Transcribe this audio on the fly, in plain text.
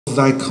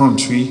thy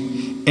country,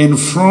 and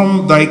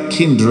from thy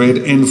kindred,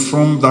 and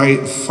from thy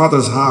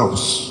father's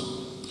house,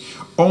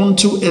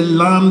 unto a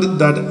land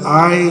that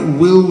I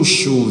will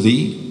show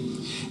thee,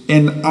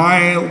 and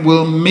I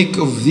will make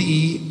of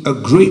thee a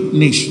great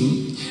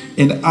nation,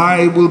 and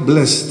I will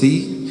bless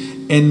thee,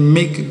 and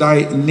make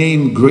thy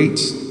name great,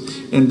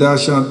 and thou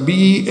shalt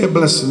be a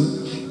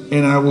blessing,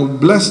 and I will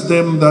bless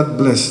them that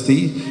bless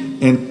thee,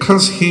 and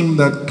curse him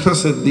that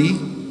curseth thee,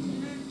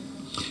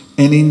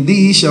 and in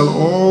thee shall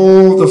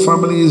all the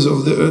families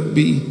of the earth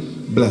be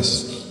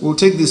blessed. We'll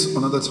take this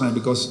another time,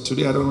 because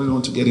today I don't really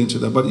want to get into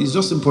that, but it's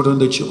just important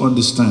that you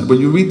understand. When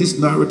you read this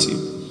narrative,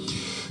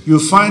 you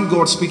find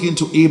God speaking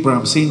to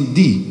Abraham, saying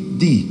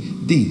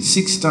thee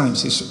 6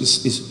 times.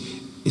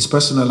 Is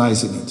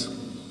personalizing it.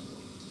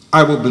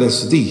 I will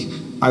bless thee,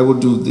 I will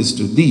do this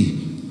to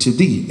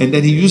thee, and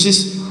then he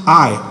uses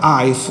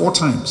I 4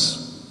 times.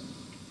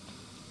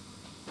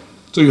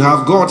 So you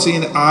have God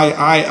saying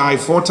I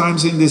 4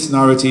 times in this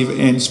narrative,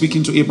 and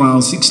speaking to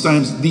Abraham 6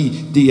 times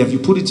thee. If you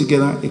put it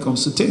together, it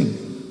comes to 10.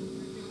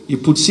 You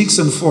put 6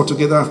 and 4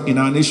 together in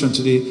our nation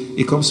today,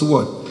 it comes to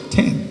what?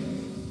 10.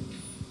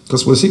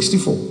 Because we're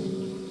 64.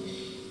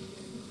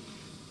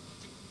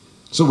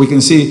 So we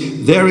can say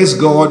there is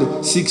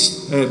God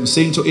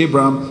saying to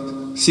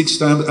Abraham 6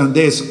 times, and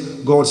there's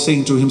God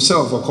saying to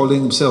himself, or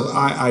calling himself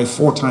I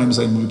 4 times,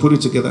 and we put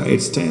it together,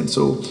 it's 10.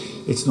 So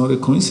it's not a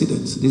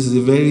coincidence. This is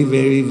a very,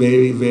 very,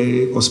 very,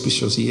 very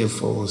auspicious year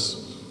for us.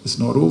 It's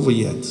not over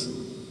yet.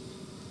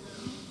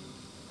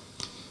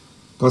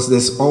 Because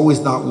there's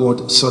always that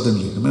word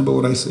suddenly. Remember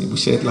what I said? We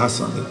shared last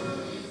Sunday.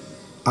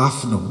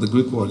 Afno, the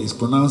Greek word, is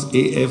pronounced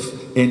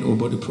A-F-N-O,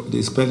 but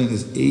the spelling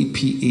is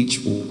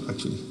A-P-H-O,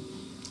 actually.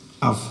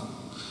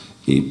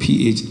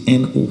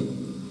 A-P-H-N-O.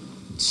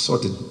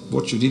 Sudden.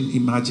 What you didn't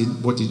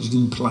imagine, what you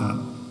didn't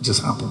plan,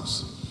 just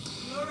happens.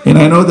 And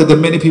I know that there are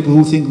many people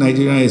who think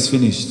Nigeria is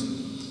finished.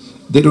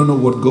 They don't know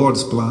what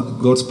God's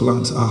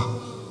plans are.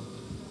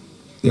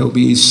 There will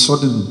be a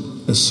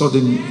sudden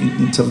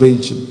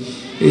intervention.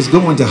 It's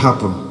going to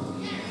happen.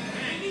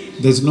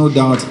 There's no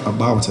doubt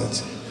about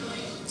it.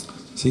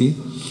 See?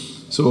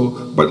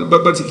 So,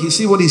 but you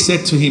see what he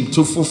said to him.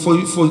 So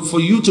for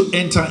you to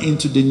enter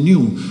into the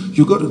new,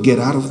 you got to get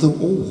out of the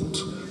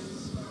old.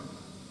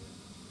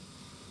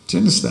 Do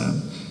you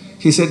understand?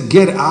 He said,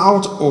 get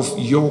out of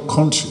your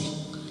country.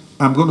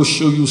 I'm going to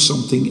show you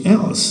something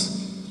else.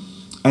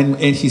 And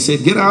he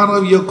said, get out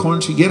of your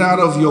country, get out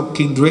of your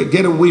kindred,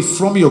 get away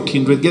from your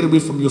kindred, get away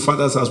from your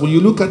father's house. When you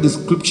look at the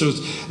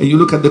scriptures and you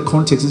look at the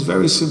context, it's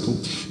very simple.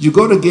 You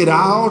got to get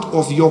out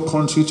of your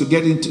country to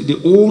get into the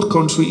old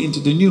country, into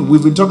the new.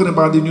 We've been talking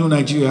about the new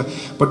Nigeria,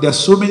 but there are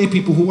so many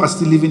people who are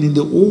still living in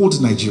the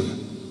old Nigeria.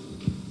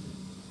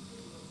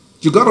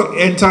 You got to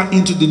enter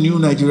into the new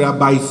Nigeria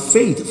by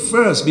faith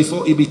first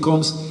before it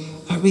becomes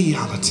a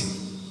reality.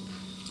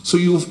 So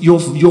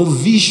your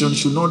vision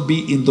should not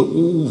be in the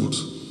old.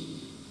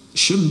 It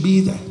shouldn't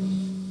be there.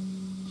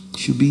 It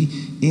should be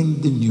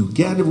in the new.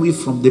 Get away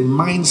from the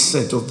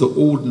mindset of the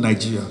old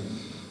Nigeria.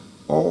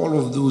 All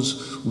of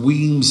those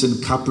whims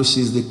and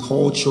caprices, the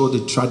culture,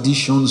 the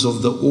traditions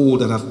of the old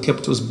that have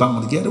kept us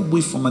bound. Get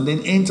away from and then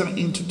enter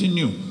into the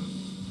new.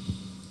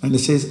 And it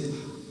says,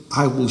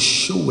 I will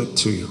show it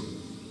to you.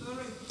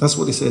 That's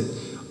what he said.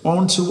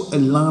 Unto a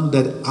land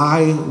that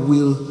I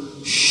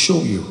will show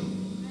you.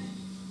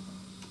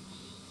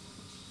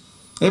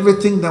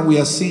 Everything that we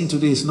are seeing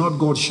today is not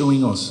God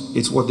showing us.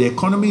 It's what the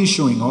economy is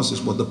showing us.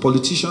 It's what the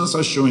politicians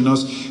are showing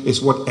us.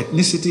 It's what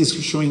ethnicity is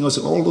showing us.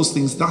 All those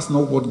things. That's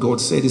not what God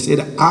said. He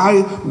said,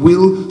 I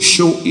will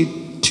show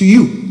it to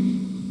you.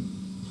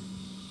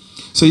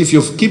 So if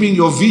you're keeping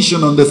your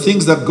vision on the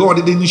things that God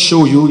didn't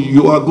show you,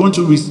 you are going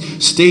to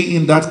stay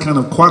in that kind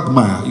of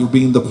quagmire. You'll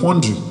be in the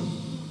quandary.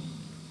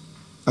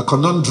 A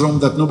conundrum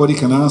that nobody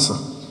can answer.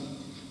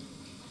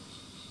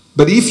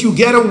 But if you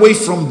get away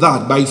from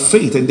that by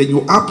faith and then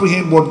you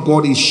apprehend what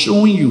God is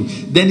showing you,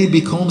 then it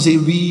becomes a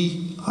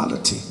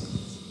reality.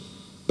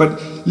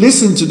 But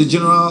listen to the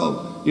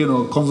general,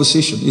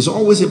 conversation. It's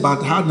always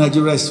about how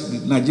Nigeria is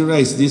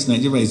this,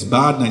 Nigeria is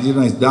bad,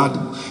 Nigeria is that,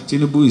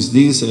 Tinubu is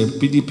this,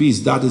 PDP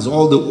is that. Is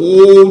all the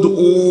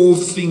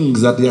old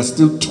things that they are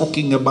still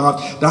talking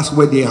about. That's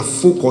where they are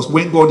focused.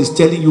 When God is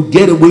telling you,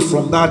 get away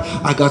from that,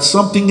 I got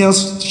something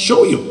else to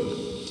show you.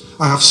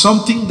 I have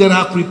something that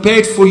I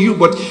prepared for you.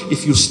 But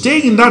if you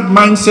stay in that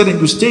mindset and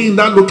you stay in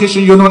that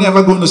location, you're not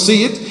ever going to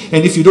see it.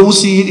 And if you don't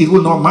see it, it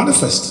will not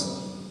manifest.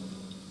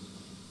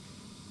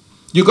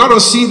 You got to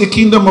see the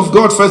kingdom of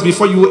God first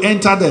before you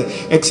enter there.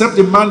 Except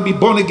the man be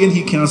born again,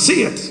 he can't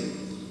see it.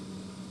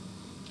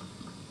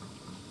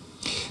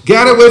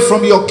 Get away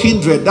from your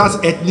kindred, that's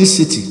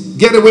ethnicity.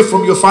 Get away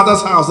from your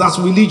father's house, that's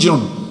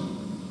religion.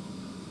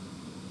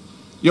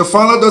 Your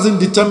father doesn't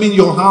determine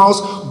your house,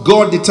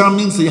 God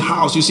determines the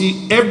house. You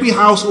see, every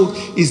household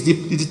is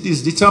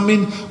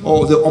determined,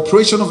 or the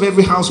operation of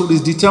every household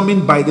is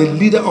determined by the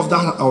leader of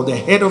that, or the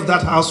head of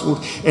that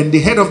household. And the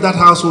head of that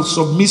household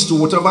submits to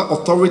whatever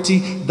authority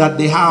that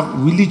they have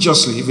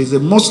religiously. If it's a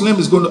Muslim,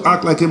 it's going to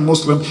act like a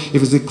Muslim. If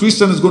it's a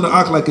Christian, it's going to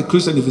act like a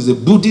Christian. If it's a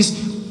Buddhist,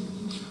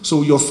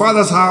 So your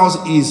father's house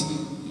is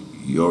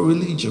your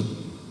religion.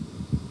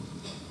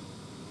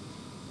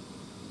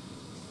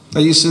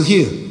 Are you still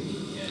here?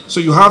 So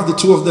you have the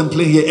two of them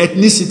playing here.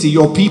 Ethnicity,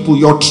 your people,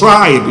 your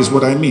tribe is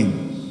what I mean.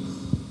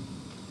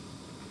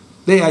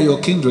 They are your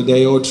kindred, they are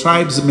your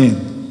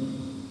tribesmen.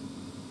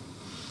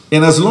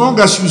 And as long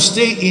as you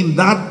stay in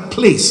that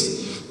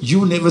place,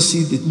 you never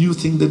see the new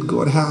thing that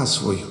God has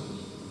for you.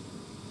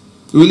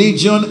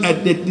 Religion,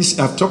 ethnicity,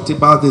 I've talked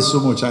about this so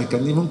much, I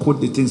can even quote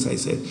the things I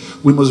said.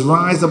 We must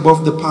rise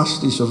above the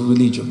pastiche of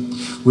religion.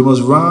 We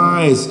must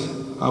rise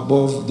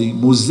above the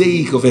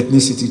mosaic of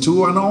ethnicity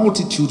to an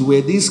altitude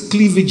where these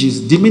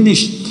cleavages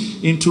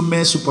diminish into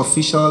mere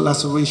superficial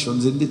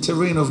lacerations in the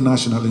terrain of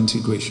national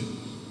integration.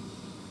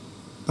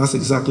 That's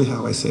exactly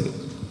how I said it.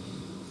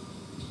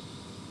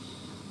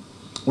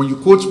 When you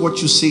quote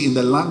what you say in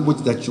the language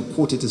that you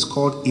quote, it is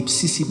called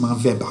ipsissima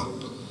verba.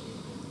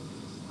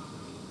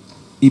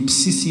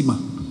 Ipsissima.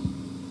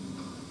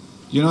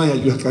 You know,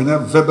 you can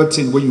have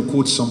verbatim when you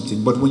quote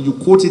something, but when you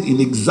quote it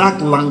in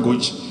exact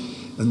language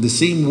and the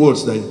same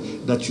words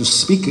that you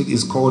speak, it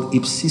is called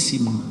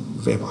ipsissima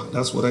verba.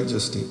 That's what I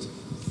just did.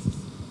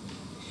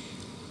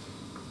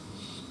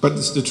 But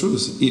it's the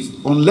truth.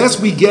 Unless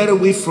we get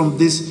away from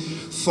these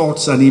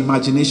thoughts and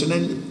imagination,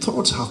 and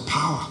thoughts have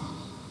power.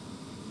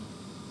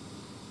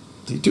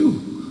 They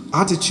do.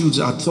 Attitudes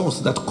are thoughts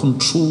that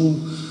control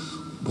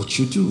what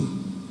you do.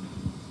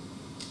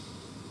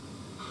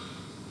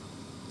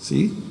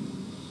 See?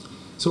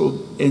 So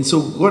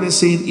God is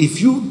saying,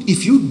 if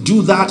you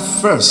do that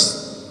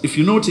first, if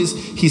you notice,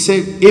 he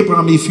said,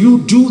 Abraham, if you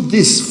do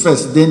this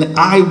first, then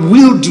I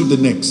will do the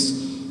next.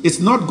 It's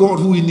not God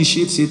who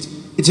initiates it,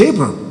 it's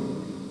Abraham.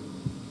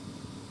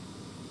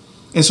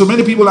 And so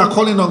many people are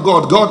calling on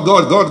God,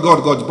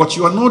 but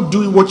you are not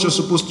doing what you're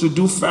supposed to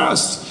do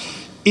first.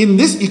 In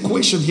this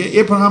equation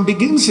here, Abraham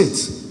begins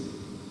it.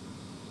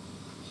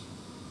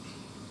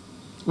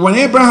 When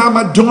Abraham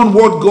had done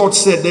what God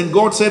said, then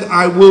God said,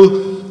 I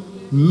will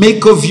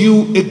make of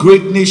you a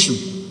great nation.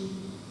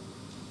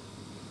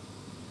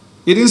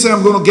 He didn't say,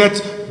 I'm going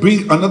to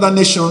bring another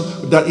nation.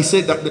 That he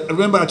said that,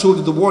 remember I told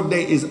you the word there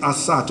is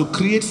asa, to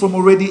create from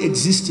already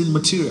existing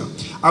material.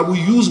 I will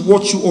use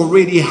what you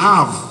already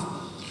have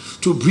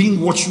to bring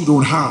what you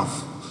don't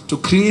have, to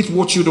create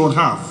what you don't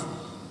have.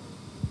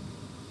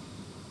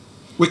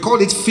 We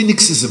call it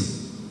phoenixism.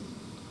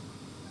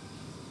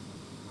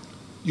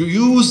 You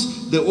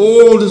use the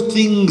old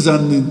things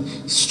and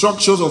the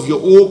structures of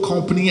your old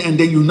company, and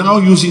then you now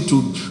use it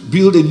to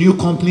build a new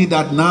company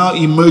that now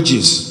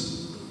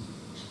emerges.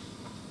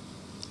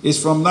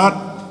 It's from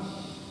that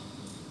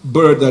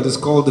bird that is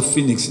called the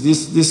phoenix.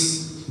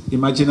 This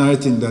imaginary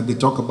thing that they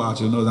talk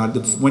about, you know, that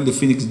when the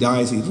phoenix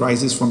dies, it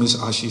rises from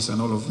its ashes and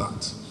all of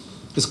that.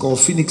 It's called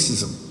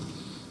phoenixism.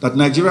 That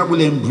Nigeria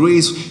will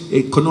embrace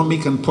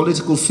economic and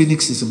political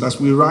phoenixism as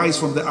we rise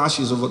from the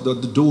ashes of the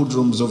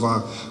doldrums of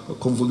our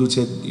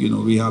convoluted,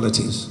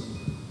 realities.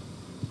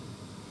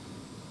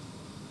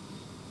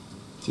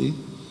 See?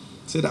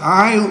 Said,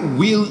 I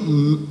will.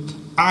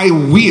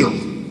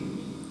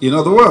 In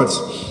other words,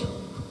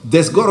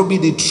 there's got to be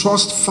the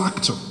trust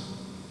factor.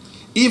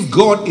 If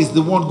God is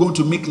the one going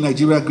to make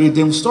Nigeria great,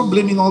 then stop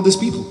blaming all these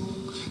people.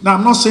 Now,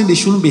 I'm not saying they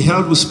shouldn't be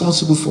held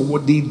responsible for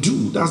what they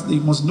do. They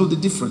must know the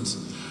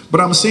difference. But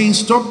I'm saying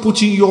stop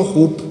putting your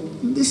hope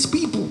in these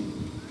people.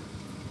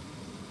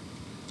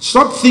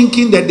 Stop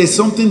thinking that there's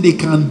something they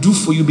can do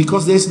for you,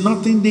 because there's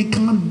nothing they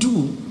can't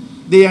do.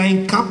 They are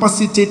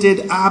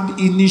incapacitated ab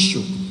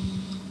initio.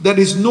 There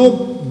is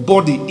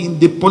nobody in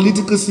the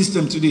political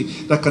system today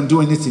that can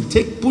do anything.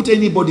 Put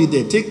anybody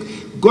there.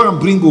 Go and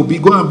bring Obi,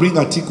 go and bring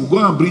Atiku,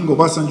 go and bring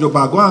Obasanjo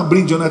back, go and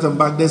bring Jonathan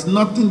back. There's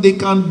nothing they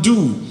can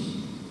do.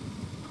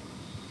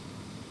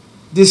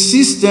 The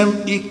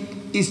system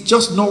is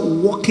just not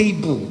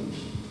workable.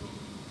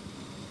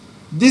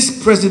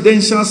 This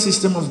presidential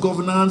system of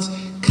governance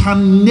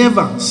can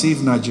never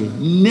save Nigeria.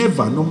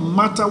 Never, no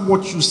matter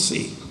what you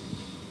say.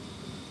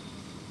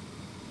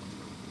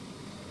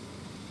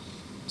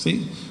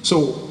 See?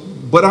 So,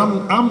 but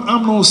I'm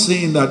not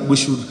saying that we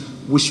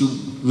should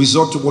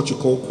resort to what you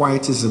call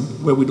quietism,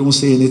 where we don't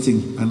say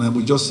anything and then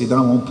we just sit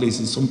down one place.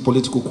 It's some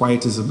political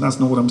quietism. That's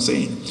not what I'm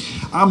saying.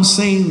 I'm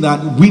saying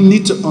that we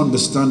need to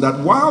understand that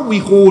while we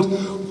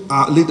hold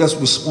our leaders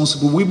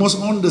responsible, we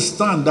must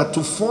understand that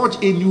to forge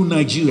a new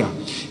Nigeria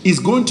is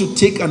going to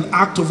take an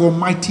act of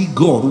Almighty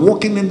God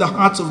working in the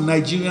hearts of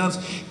Nigerians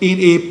in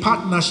a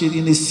partnership,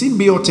 in a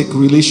symbiotic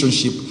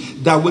relationship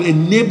that will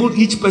enable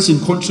each person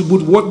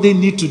contribute what they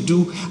need to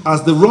do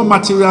as the raw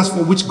materials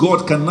for which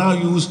God can now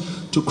use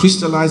to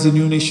crystallize a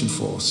new nation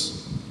for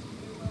us.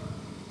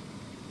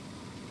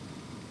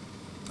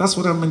 That's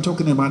what I've been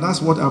talking about.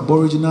 That's what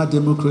Aboriginal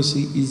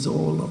democracy is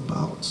all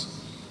about.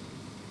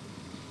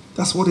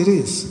 That's what it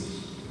is.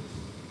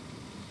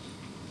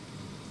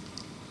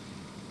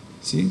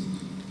 See?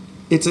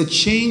 It's a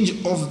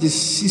change of the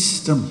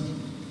system.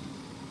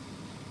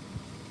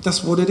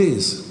 That's what it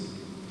is.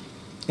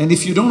 And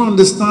if you don't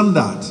understand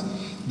that,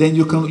 then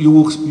you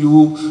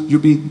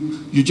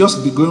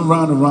just be going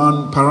round and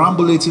round,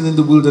 perambulating in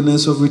the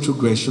wilderness of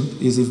retrogression.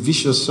 It's a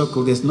vicious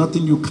circle. There's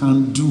nothing you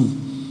can do.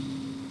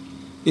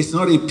 It's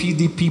not a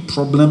PDP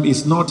problem.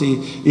 It's not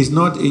an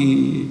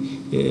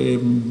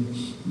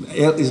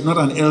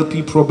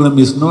LP problem.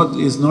 It's not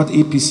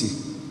APC.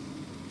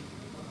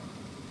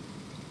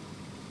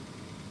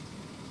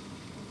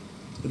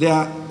 They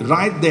are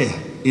right there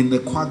in the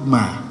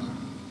quagmire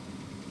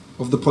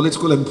of the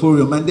political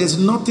emporium, and there's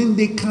nothing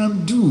they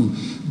can do.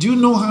 Do you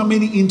know how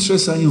many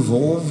interests are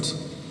involved?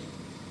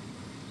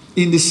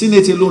 In the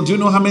Senate alone, do you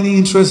know how many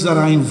interests that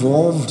are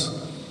involved?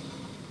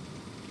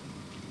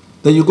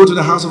 Then you go to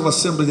the House of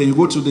Assembly, then you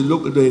go to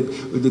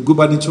the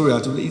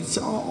gubernatorial. It's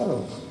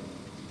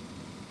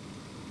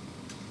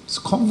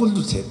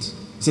convoluted.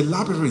 It's a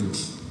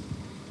labyrinth.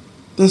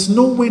 There's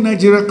no way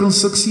Nigeria can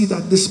succeed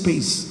at this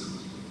pace.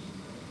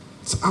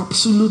 It's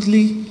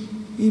absolutely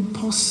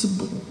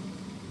impossible.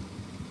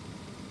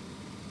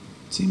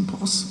 It's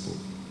impossible.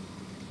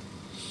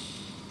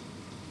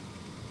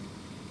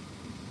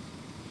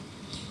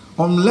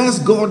 Unless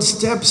God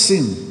steps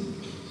in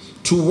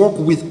to work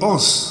with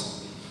us,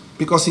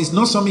 because it's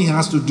not something he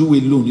has to do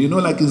alone. You know,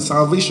 like in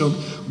salvation,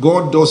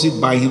 God does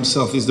it by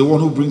himself. He's the one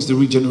who brings the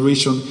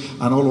regeneration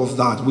and all of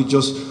that. We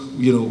just,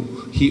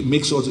 he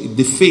makes us,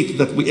 the faith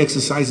that we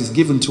exercise is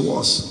given to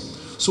us.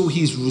 So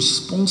he's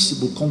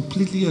responsible,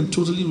 completely and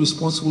totally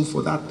responsible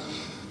for that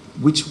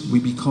which we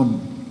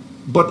become.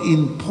 But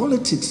in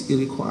politics, it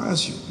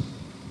requires you.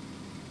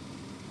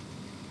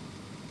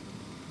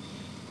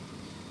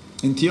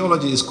 In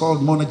theology, it's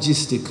called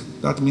monergistic.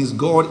 That means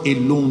God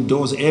alone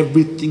does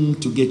everything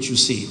to get you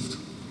saved.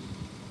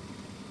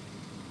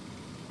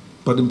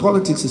 But in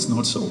politics, it's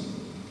not so.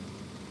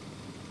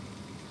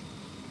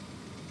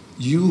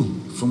 You,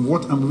 from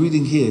what I'm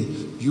reading here,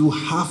 you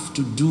have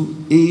to do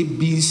A,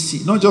 B,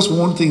 C. Not just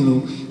one thing,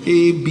 no.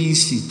 A, B,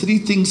 C. 3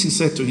 things he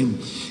said to him.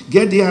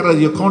 Get out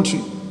of your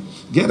country.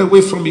 Get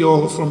away from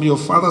your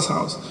father's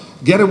house.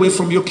 Get away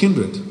from your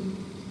kindred.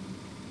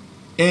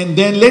 And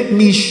then let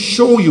me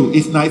show you.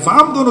 If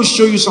I'm going to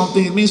show you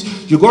something, it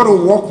means you got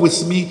to walk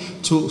with me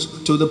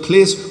to the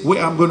place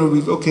where I'm going to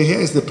reveal. Okay, here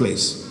is the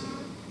place.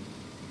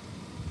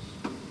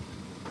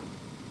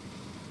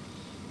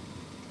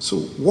 So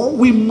what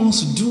we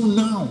must do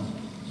now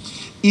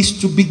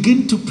is to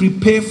begin to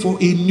prepare for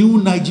a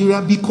new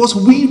Nigeria, because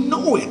we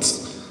know it,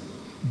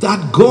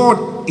 that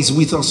God is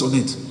with us on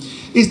it.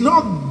 It's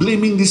not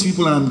blaming these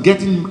people and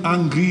getting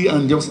angry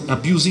and just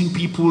abusing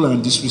people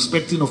and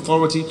disrespecting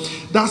authority.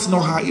 That's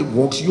not how it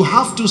works. You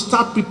have to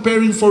start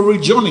preparing for a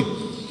journey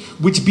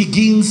which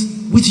begins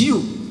with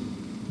you.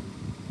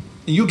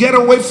 And you get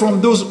away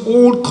from those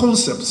old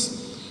concepts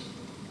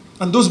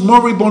and those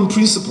moribund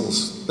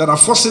principles that are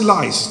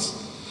fossilized,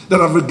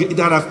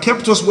 that have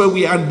kept us where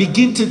we are, and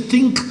begin to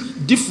think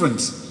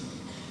different.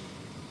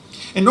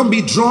 And don't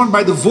be drawn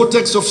by the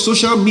vortex of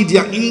social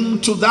media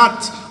into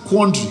that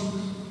quandary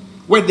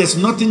where there's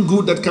nothing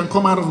good that can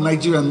come out of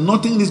Nigeria.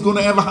 Nothing is going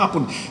to ever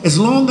happen. As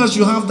long as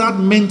you have that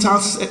mental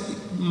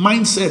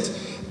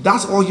mindset,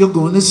 that's all you're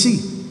going to see.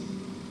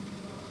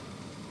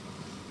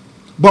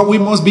 But we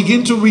must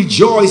begin to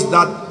rejoice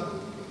that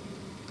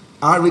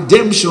our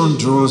redemption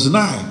draws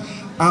nigh,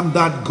 and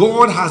that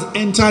God has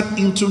entered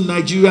into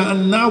Nigeria,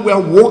 and now we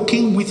are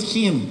walking with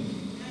him.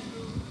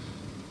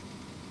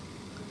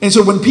 And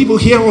so when people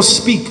hear us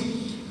speak,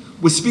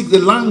 we speak the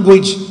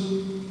language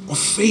of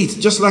faith,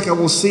 just like I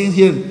was saying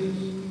here.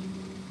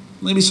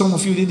 Maybe some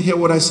of you didn't hear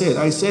what I said.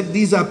 I said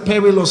these are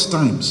perilous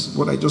times.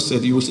 What I just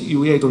said, you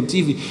hear it on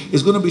TV.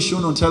 It's going to be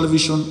shown on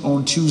television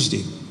on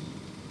Tuesday.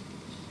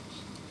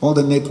 All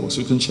the networks,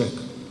 you can check.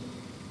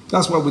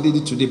 That's why we did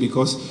it today,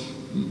 because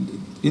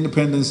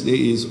Independence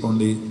Day is on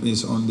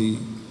Tuesday, on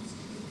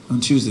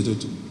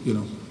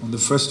the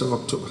 1st of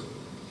October.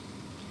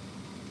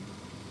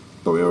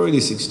 But we're already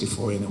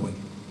 64 anyway.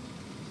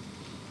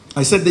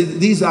 I said that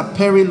these are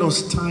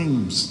perilous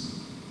times.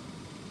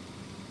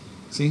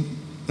 See?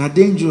 They're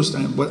dangerous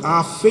times. But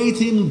our faith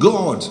in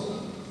God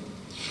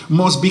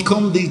must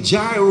become the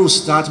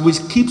gyrostat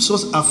which keeps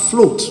us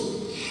afloat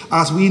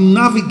as we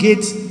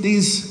navigate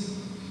these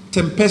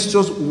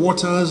tempestuous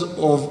waters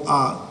of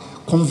our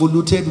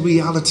convoluted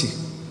reality.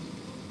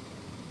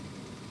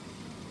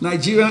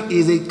 Nigeria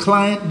is a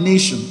client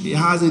nation. It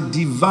has a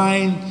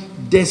divine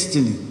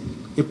destiny,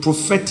 a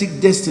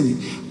prophetic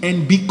destiny.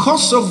 And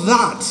because of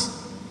that,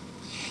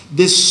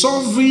 the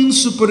sovereign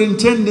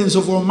superintendence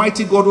of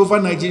Almighty God over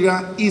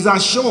Nigeria is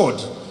assured,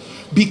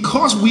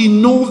 because we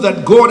know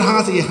that God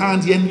has a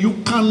hand here, and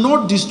you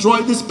cannot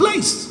destroy this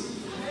place,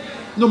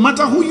 no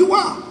matter who you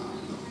are.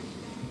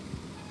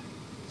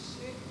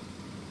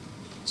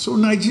 So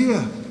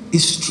Nigeria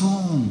is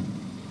strong.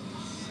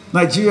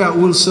 Nigeria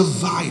will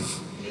survive.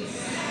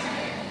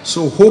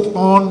 So hope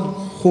on,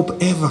 hope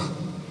ever.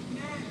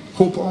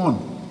 Hope on,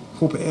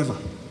 hope ever.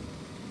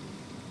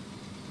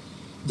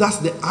 That's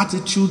the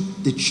attitude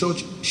the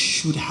church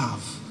should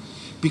have,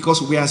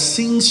 because we are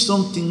seeing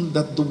something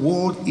that the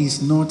world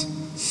is not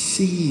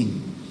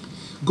seeing.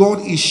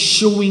 God is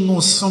showing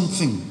us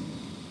something.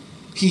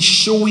 He's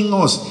showing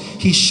us.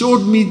 He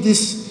showed me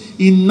this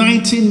in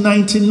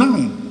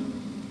 1999.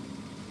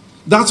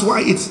 That's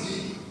why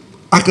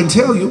I can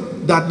tell you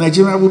that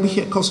Nigeria will be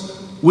here, because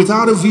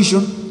without a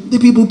vision, the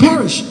people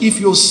perish. If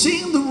you're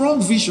seeing the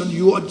wrong vision,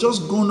 you are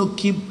just going to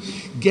keep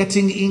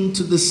getting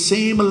into the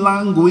same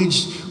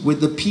language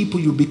with the people.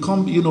 You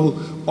become,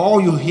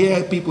 all you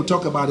hear people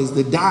talk about is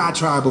the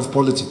diatribe of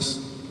politics.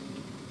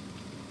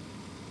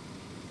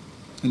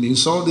 And they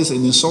insult this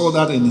and insult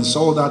that and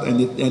insult that,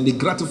 and they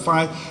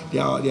gratify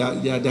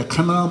their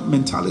carnal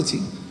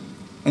mentality.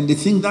 And they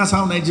think that's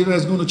how Nigeria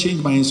is going to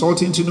change, by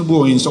insulting Tinubu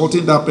or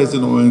insulting that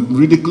person or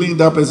ridiculing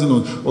that person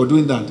or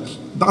doing that.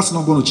 That's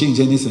not going to change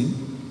anything.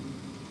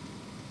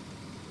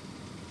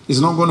 It's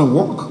not going to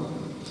work.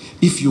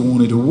 If you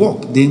wanted to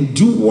walk, then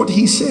do what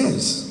he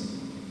says.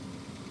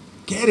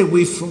 Get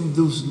away from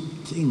those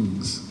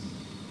things.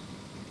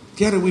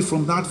 Get away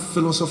from that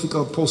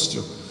philosophical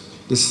posture,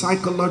 the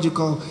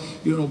psychological,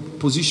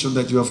 position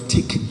that you have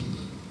taken.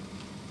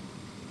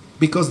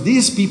 Because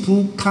these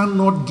people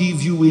cannot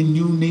give you a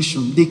new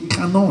nation. They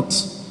cannot.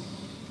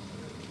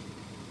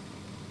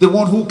 The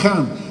one who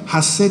can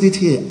has said it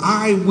here.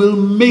 I will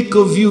make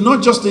of you,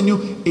 not just a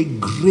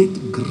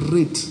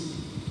great.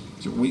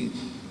 So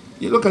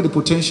you look at the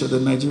potential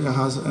that Nigeria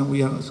has, and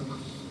we are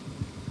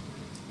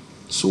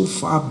so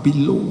far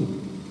below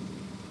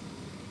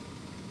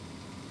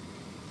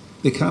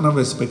the kind of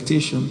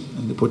expectation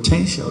and the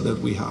potential that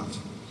we have.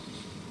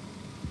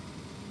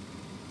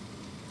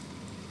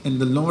 And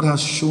the Lord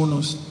has shown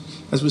us,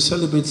 as we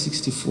celebrate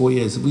 64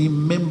 years,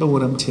 remember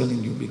what I'm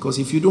telling you, because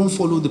if you don't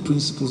follow the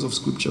principles of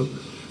Scripture,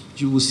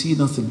 you will see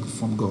nothing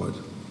from God.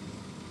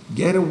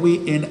 Get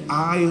away and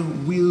I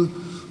will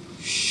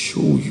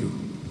show you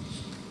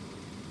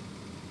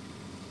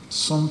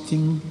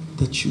something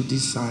that you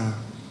desire.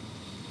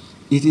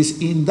 It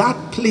is in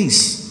that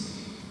place,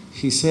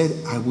 he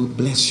said, I will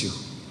bless you.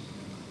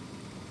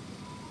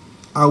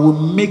 I will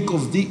make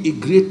of thee a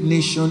great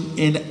nation,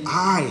 and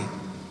I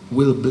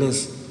will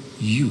bless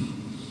you.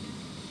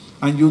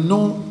 And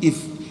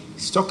if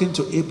he's talking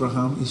to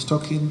Abraham, he's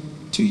talking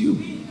to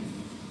you.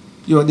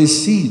 You are the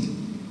seed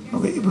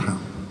of Abraham.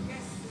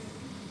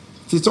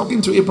 If he's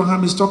talking to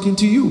Abraham, he's talking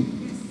to you.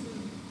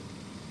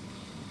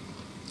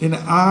 And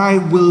I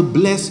will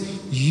bless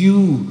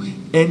you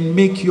and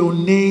make your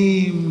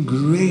name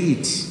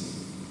great.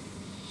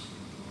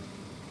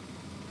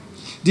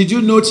 Did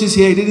you notice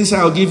here, he didn't say,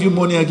 I'll give you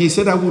money. He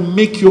said, I will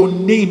make your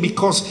name,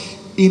 because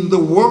in the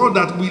world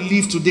that we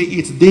live today,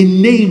 it's the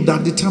name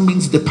that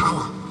determines the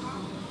power.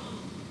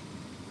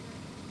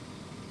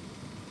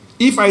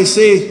 If I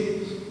say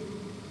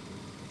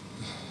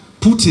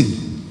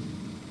Putin,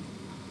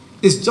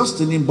 it's just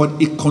a name, but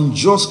it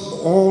conjures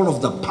all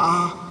of the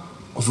power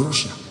of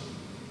Russia.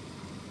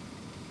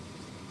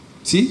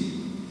 See?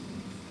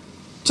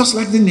 Just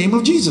like the name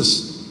of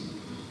Jesus.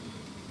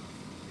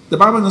 The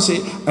Bible doesn't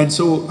say, and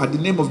so at the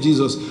name of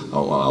Jesus,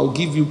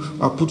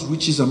 I'll put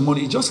riches and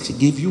money. It just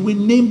gave you a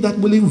name that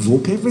will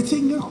invoke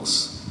everything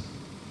else.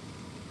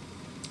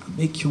 I'll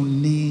make your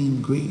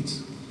name great.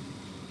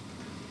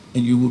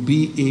 And you will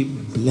be a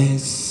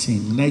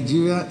blessing.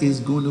 Nigeria is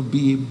going to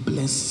be a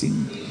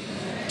blessing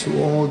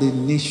to all the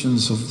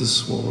nations of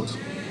this world.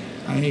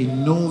 I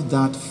know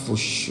that for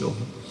sure,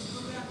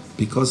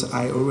 because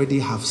I already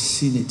have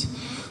seen it.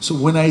 So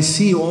when I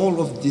see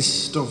all of this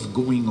stuff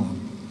going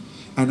on,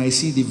 and I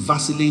see the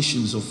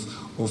vacillations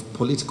of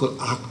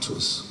political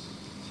actors,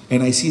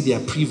 and I see their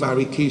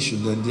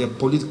prevarication and their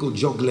political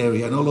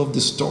jugglery and all of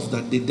the stuff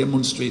that they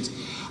demonstrate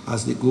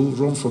as they go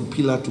run from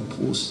pillar to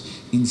post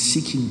in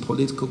seeking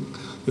political,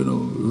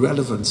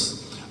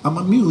 relevance, I'm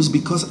amused,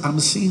 because I'm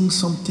seeing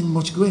something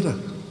much greater.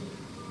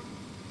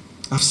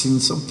 I've seen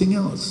something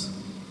else.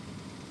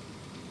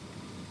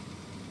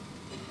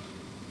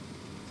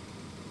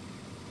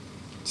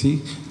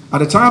 See, at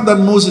the time that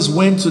Moses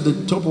went to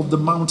the top of the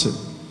mountain,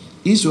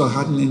 Israel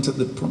hadn't entered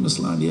the promised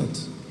land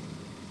yet.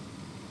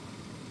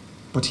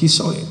 But he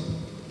saw it.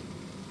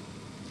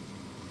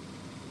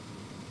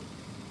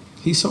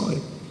 He saw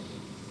it.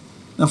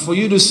 Now for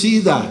you to see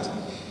that,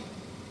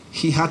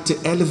 he had to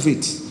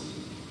elevate.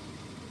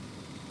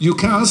 You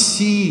can't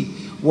see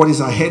what is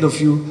ahead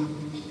of you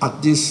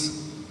at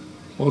this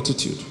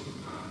altitude.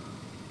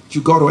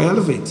 You got to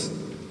elevate.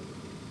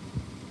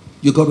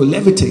 You got to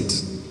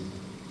levitate.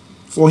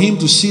 For him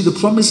to see the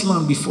promised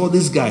land before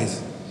these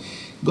guys,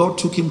 God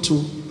took him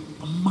to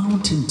a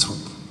mountaintop,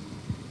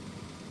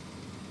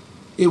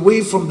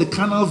 away from the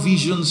carnal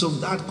visions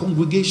of that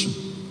congregation.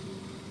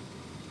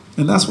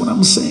 And that's what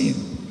I'm saying.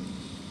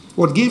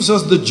 What gives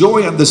us the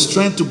joy and the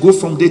strength to go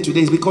from day to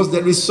day is because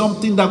there is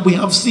something that we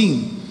have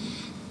seen.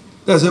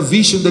 There's a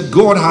vision that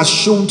God has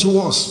shown to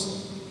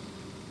us.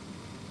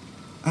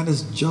 And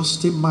it's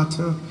just a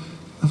matter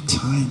of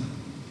time.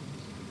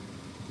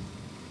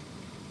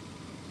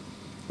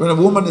 When a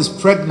woman is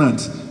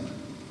pregnant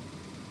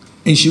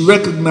and she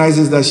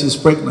recognizes that she's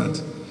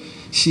pregnant,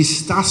 she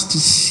starts to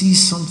see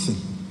something.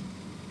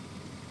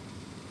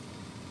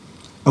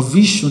 A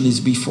vision is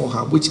before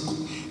her, which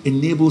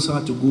enables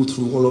her to go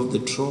through all of the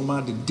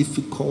trauma, the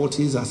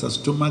difficulties as her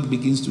stomach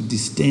begins to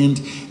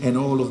distend and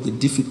all of the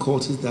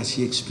difficulties that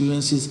she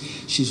experiences.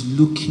 She's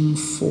looking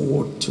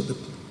forward to the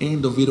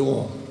end of it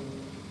all,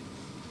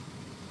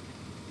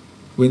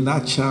 when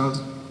that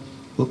child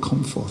will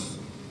come forth.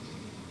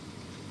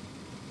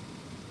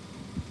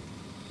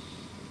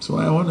 So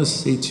I want to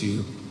say to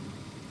you,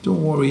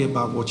 don't worry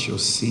about what you're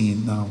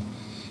seeing now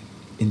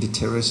in the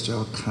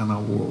terrestrial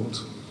carnal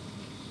world.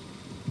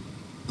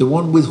 The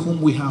one with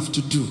whom we have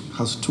to do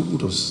has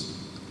told us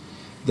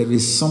there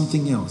is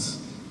something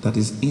else that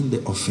is in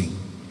the offing.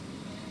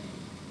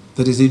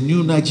 There is a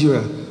new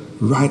Nigeria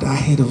right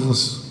ahead of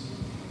us.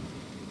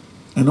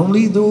 And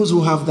only those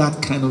who have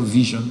that kind of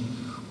vision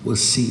will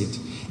see it.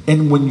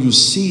 And when you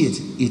see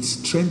it, it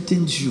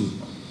strengthens you.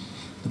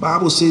 The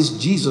Bible says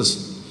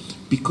Jesus,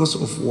 because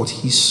of what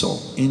he saw,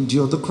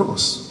 endured the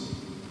cross.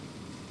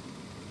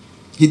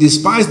 He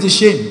despised the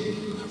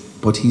shame,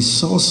 but he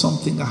saw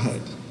something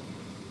ahead.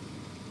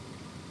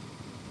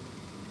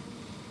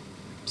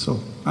 So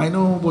I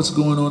know what's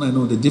going on. I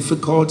know the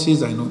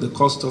difficulties. I know the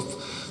cost of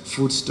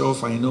food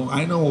stuff. I know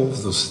all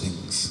of those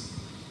things.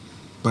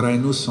 But I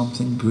know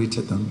something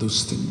greater than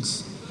those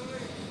things.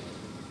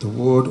 The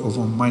word of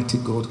Almighty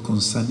God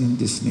concerning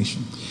this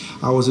nation.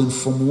 I was in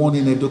Form 1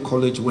 in Edo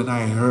College when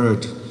I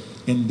heard,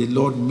 and the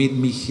Lord made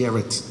me hear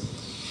it,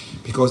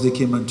 because they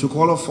came and took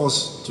all of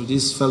us to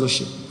this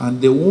fellowship, and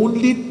the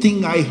only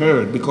thing I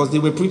heard, because they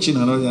were preaching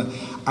another,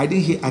 I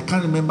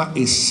can't remember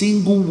a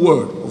single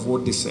word of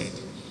what they said,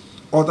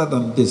 other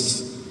than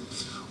this: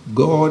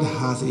 God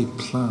has a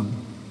plan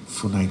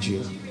for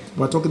Nigeria.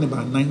 We're talking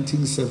about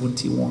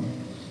 1971.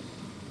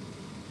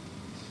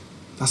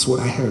 That's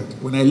what I heard.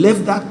 When I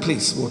left that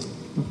place,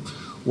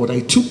 what I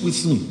took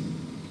with me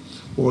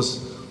was,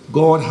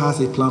 God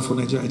has a plan for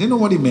Nigeria. I didn't know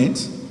what it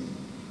meant.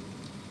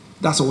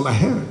 That's all I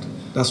heard.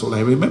 That's all I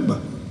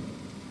remember.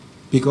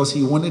 Because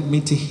he wanted me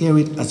to hear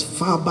it as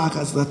far back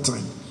as that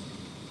time.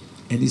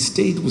 And he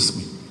stayed with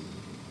me.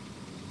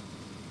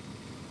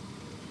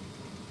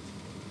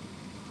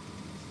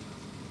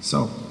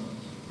 So,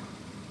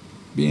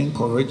 be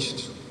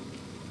encouraged.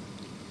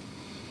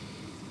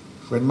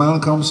 When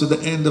man comes to the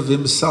end of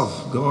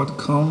himself, God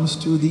comes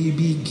to the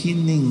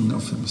beginning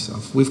of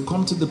himself. We've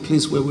come to the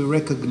place where we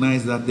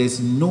recognize that there's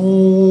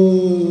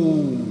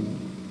no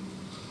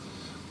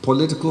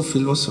political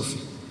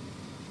philosophy.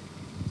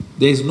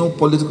 There is no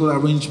political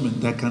arrangement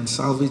that can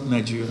salvage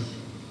Nigeria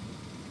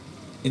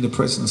in the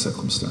present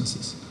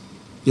circumstances.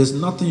 There's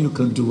nothing you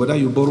can do, whether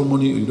you borrow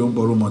money or you don't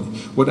borrow money,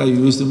 whether you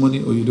use the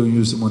money or you don't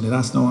use the money.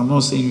 I'm not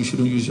saying you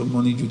shouldn't use your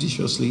money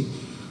judiciously,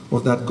 or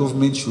that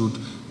government should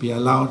be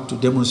allowed to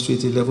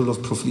demonstrate a level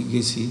of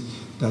profligacy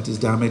that is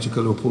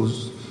diametrically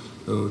opposed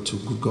to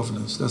good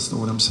governance. That's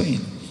not what I'm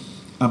saying.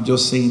 I'm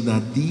just saying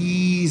that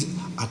these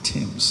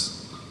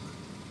attempts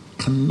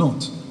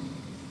cannot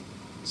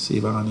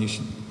save our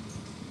nation.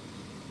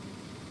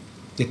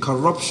 The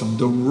corruption,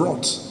 the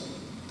rot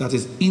that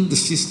is in the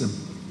system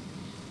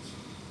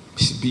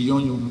is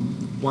beyond your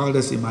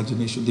wildest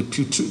imagination. The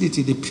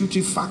putridity, the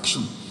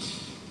putrefaction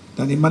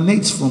that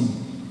emanates from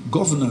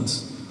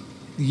governance,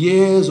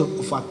 years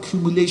of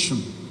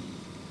accumulation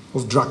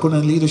of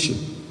draconian leadership.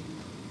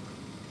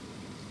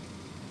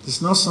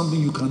 It's not something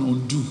you can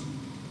undo.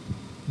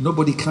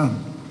 Nobody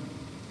can.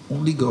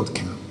 Only God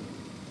can.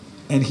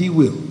 And he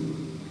will.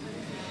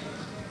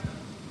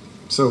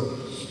 So,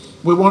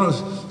 we want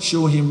to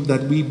show him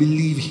that we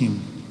believe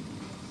him,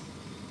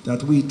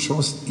 that we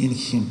trust in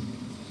him,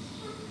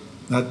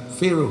 that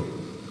Pharaoh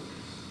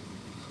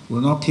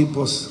will not keep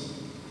us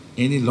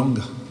any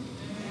longer,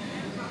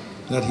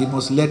 that he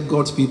must let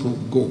God's people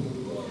go.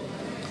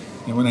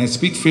 And when I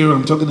speak Pharaoh,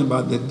 I'm talking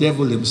about the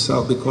devil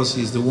himself, because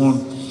he's the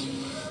one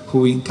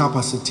who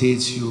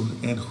incapacitates you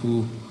and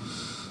who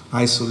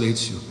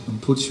isolates you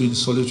and puts you in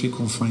solitary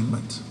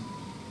confinement.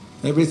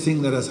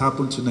 Everything that has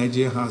happened to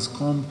Nigeria has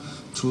come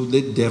through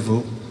the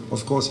devil.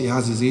 Of course, he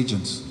has his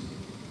agents,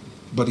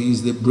 but he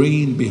is the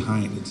brain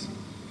behind it.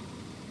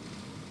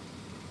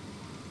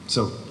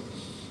 So,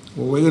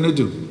 what we're going to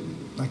do,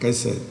 like I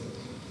said,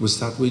 we'll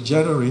start with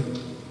January.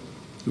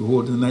 You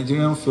hold the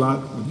Nigerian flag.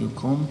 When you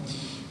come,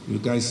 you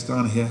guys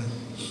stand here.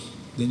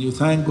 Then you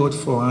thank God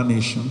for our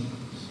nation.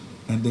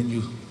 And then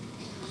you,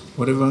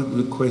 whatever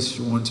request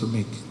you want to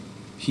make,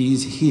 he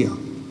is here.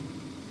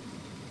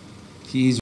 He is